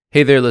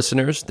Hey there,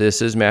 listeners.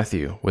 This is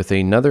Matthew with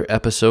another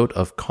episode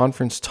of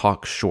Conference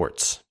Talk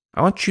Shorts.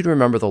 I want you to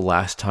remember the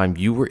last time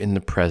you were in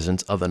the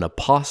presence of an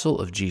apostle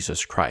of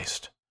Jesus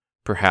Christ.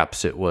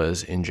 Perhaps it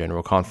was in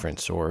General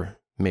Conference, or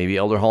maybe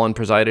Elder Holland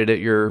presided at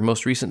your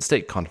most recent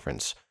stake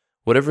conference.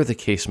 Whatever the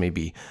case may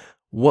be,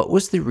 what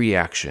was the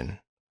reaction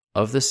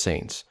of the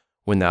saints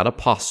when that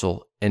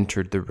apostle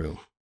entered the room?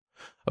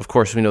 Of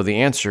course, we know the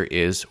answer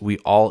is we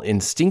all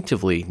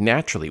instinctively,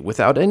 naturally,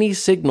 without any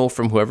signal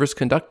from whoever's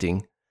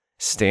conducting,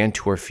 stand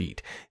to our feet.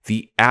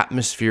 The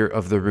atmosphere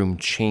of the room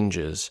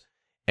changes,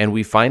 and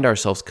we find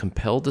ourselves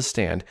compelled to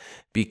stand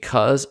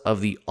because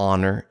of the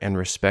honor and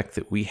respect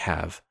that we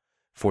have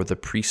for the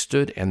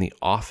priesthood and the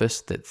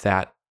office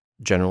that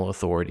general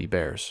authority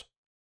bears.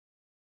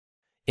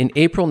 In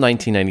April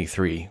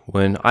 1993,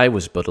 when I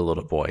was but a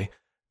little boy,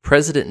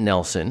 President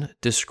Nelson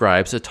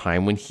describes a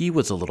time when he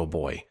was a little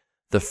boy,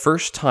 the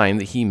first time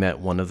that he met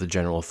one of the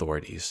general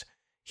authorities.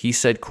 He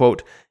said,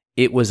 quote,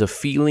 "It was a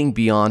feeling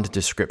beyond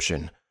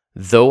description.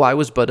 Though I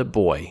was but a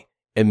boy,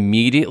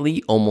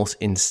 immediately, almost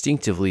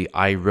instinctively,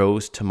 I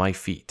rose to my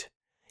feet.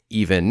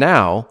 Even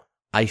now,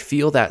 I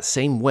feel that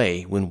same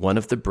way when one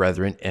of the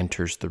brethren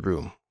enters the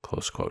room."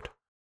 Close quote.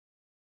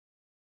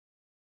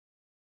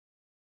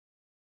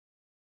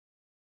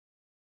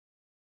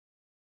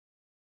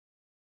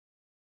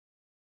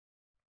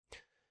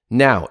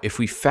 Now, if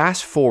we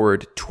fast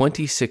forward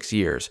 26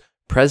 years,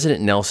 President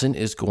Nelson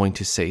is going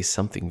to say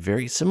something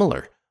very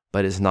similar,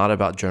 but it's not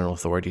about general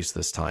authorities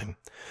this time.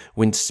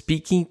 When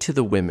speaking to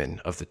the women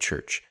of the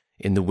church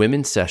in the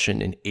women's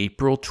session in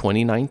April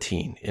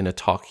 2019 in a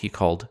talk he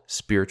called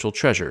Spiritual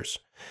Treasures,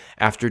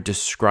 after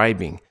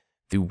describing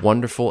the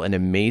wonderful and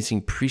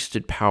amazing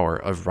priesthood power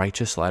of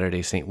righteous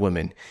Latter-day Saint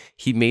women,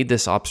 he made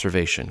this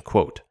observation,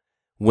 quote,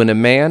 "When a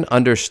man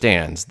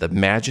understands the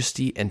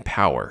majesty and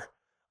power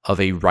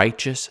of a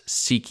righteous,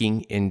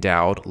 seeking,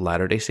 endowed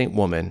Latter-day Saint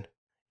woman,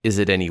 is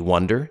it any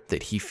wonder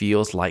that he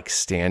feels like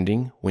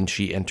standing when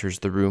she enters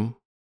the room?"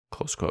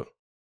 Close quote.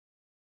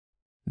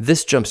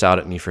 This jumps out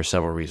at me for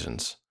several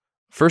reasons.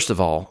 First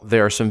of all,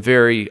 there are some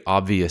very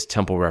obvious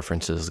temple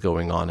references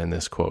going on in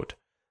this quote.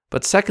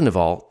 But second of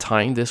all,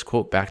 tying this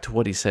quote back to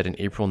what he said in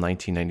April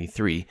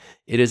 1993,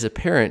 it is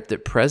apparent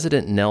that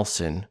President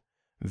Nelson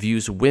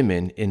views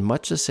women in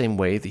much the same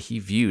way that he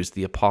views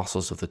the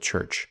apostles of the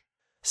church.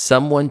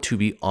 Someone to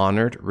be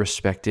honored,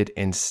 respected,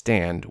 and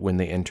stand when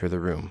they enter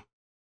the room.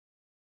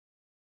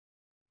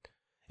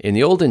 In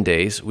the olden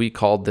days, we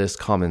called this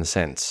common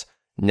sense.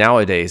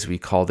 Nowadays, we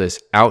call this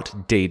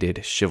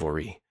outdated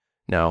chivalry.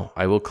 Now,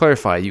 I will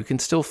clarify, you can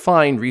still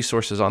find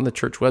resources on the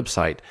church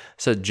website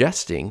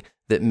suggesting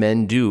that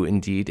men do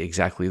indeed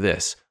exactly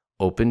this,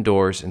 open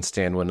doors and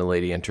stand when a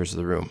lady enters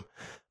the room.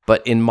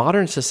 But in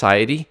modern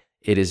society,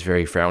 it is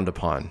very frowned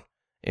upon.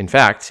 In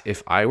fact,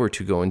 if I were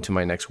to go into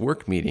my next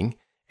work meeting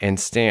and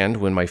stand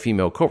when my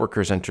female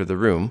coworkers enter the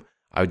room,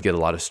 I would get a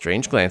lot of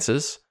strange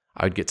glances,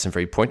 I would get some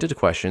very pointed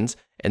questions,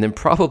 and then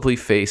probably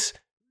face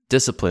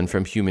discipline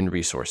from human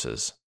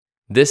resources.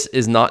 This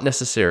is not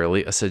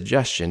necessarily a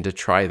suggestion to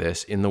try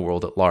this in the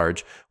world at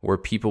large, where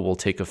people will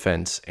take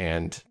offense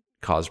and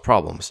cause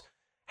problems.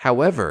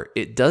 However,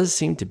 it does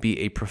seem to be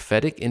a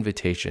prophetic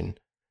invitation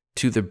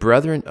to the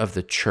brethren of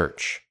the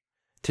church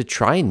to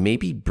try and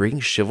maybe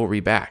bring chivalry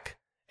back,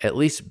 at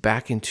least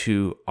back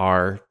into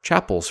our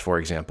chapels, for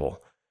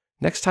example.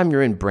 Next time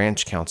you're in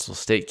branch council,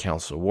 state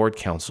council, ward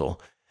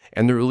council,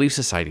 and the Relief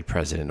Society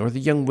president or the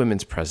Young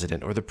Women's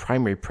president or the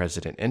primary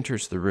president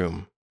enters the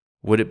room,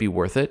 would it be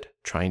worth it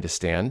trying to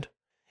stand?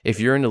 If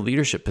you're in a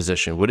leadership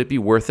position, would it be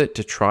worth it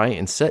to try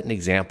and set an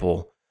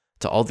example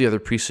to all the other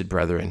priesthood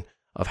brethren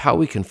of how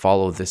we can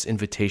follow this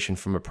invitation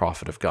from a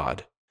prophet of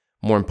God?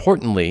 More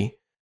importantly,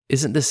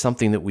 isn't this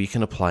something that we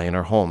can apply in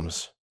our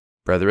homes?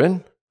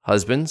 Brethren,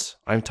 husbands,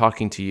 I'm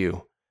talking to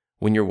you.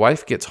 When your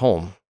wife gets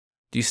home,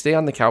 do you stay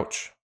on the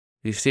couch?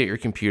 Do you stay at your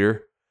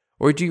computer?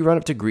 Or do you run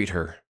up to greet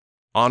her?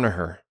 Honor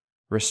her,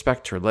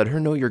 respect her, let her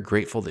know you're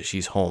grateful that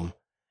she's home.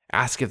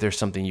 Ask if there's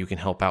something you can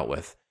help out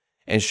with,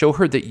 and show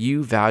her that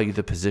you value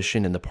the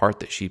position and the part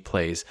that she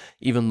plays,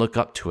 even look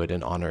up to it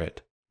and honor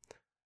it.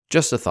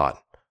 Just a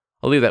thought.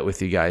 I'll leave that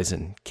with you guys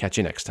and catch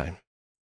you next time.